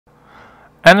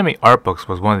Anime art books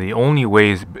was one of the only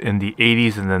ways in the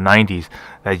 80s and the 90s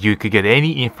that you could get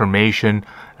any information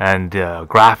and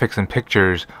graphics and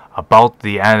pictures about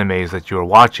the animes that you were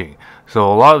watching.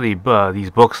 So a lot of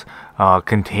these books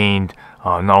contained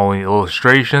not only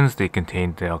illustrations, they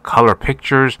contained color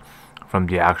pictures from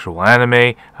the actual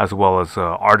anime, as well as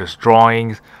artist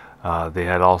drawings. They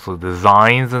had also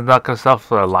designs and that kind of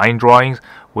stuff, line drawings,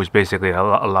 which basically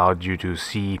allowed you to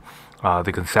see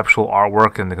the conceptual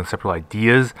artwork and the conceptual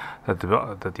ideas that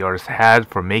the artist had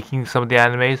for making some of the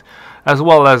animes, as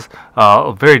well as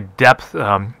very depth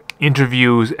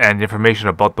interviews and information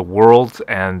about the worlds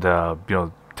and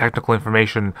technical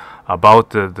information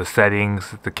about the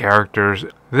settings, the characters.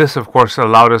 This, of course,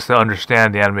 allowed us to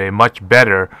understand the anime much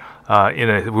better in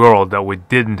a world that we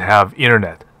didn't have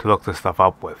internet to look this stuff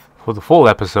up with. For the full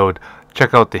episode,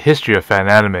 check out the history of fan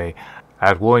anime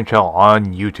at William Chell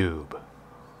on YouTube.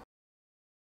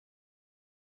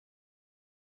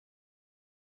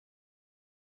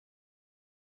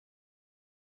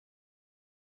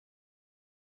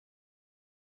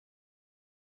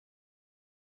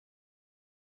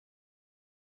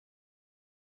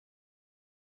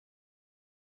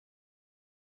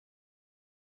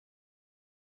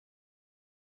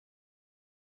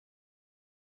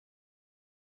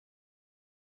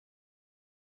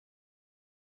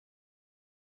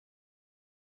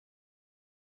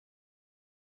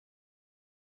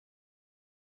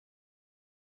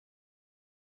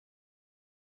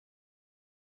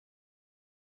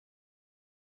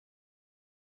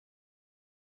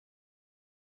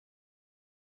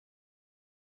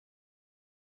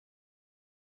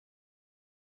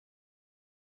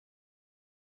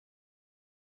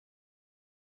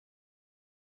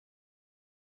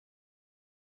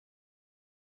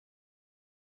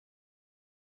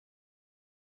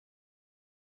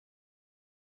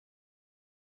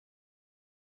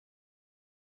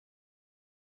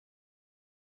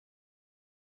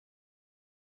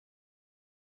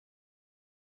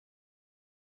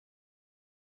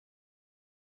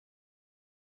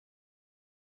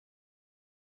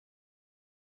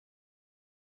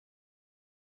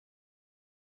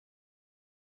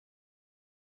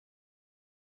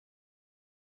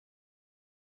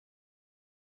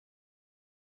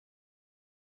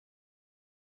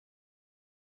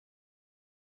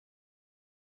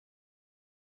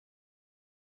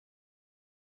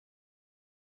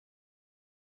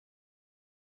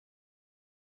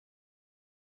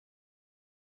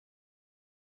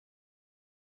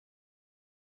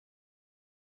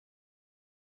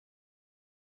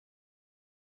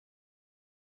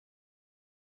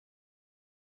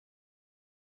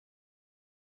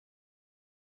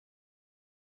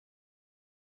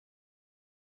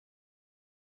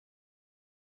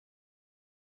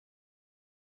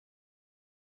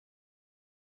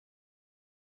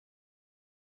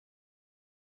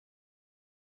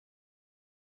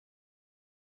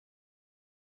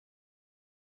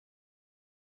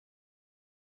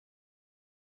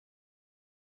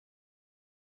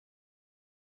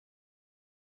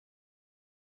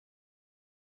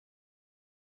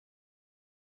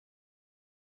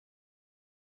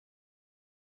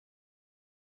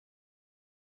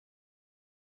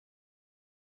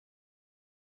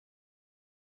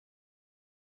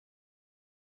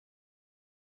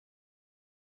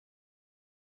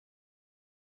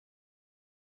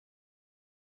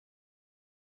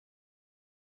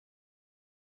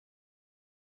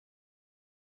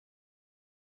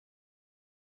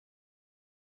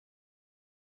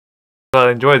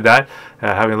 I enjoyed that,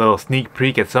 having a little sneak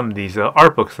peek at some of these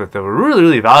art books that were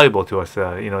really valuable to us,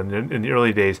 in the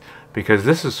early days, because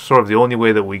this is sort of the only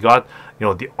way that we got,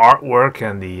 the artwork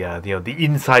and the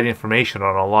inside information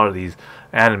on a lot of these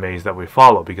animes that we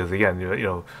follow. Because again,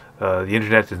 the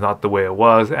internet is not the way it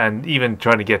was, and even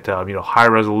trying to get high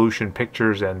resolution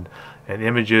pictures and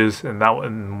images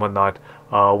and whatnot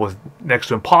was next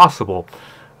to impossible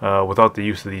without the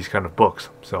use of these kind of books.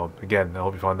 So again, I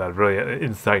hope you found that really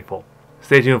insightful.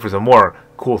 Stay tuned for some more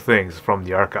cool things from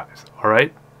the archives.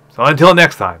 Alright? So until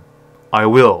next time, I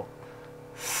will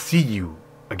see you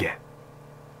again.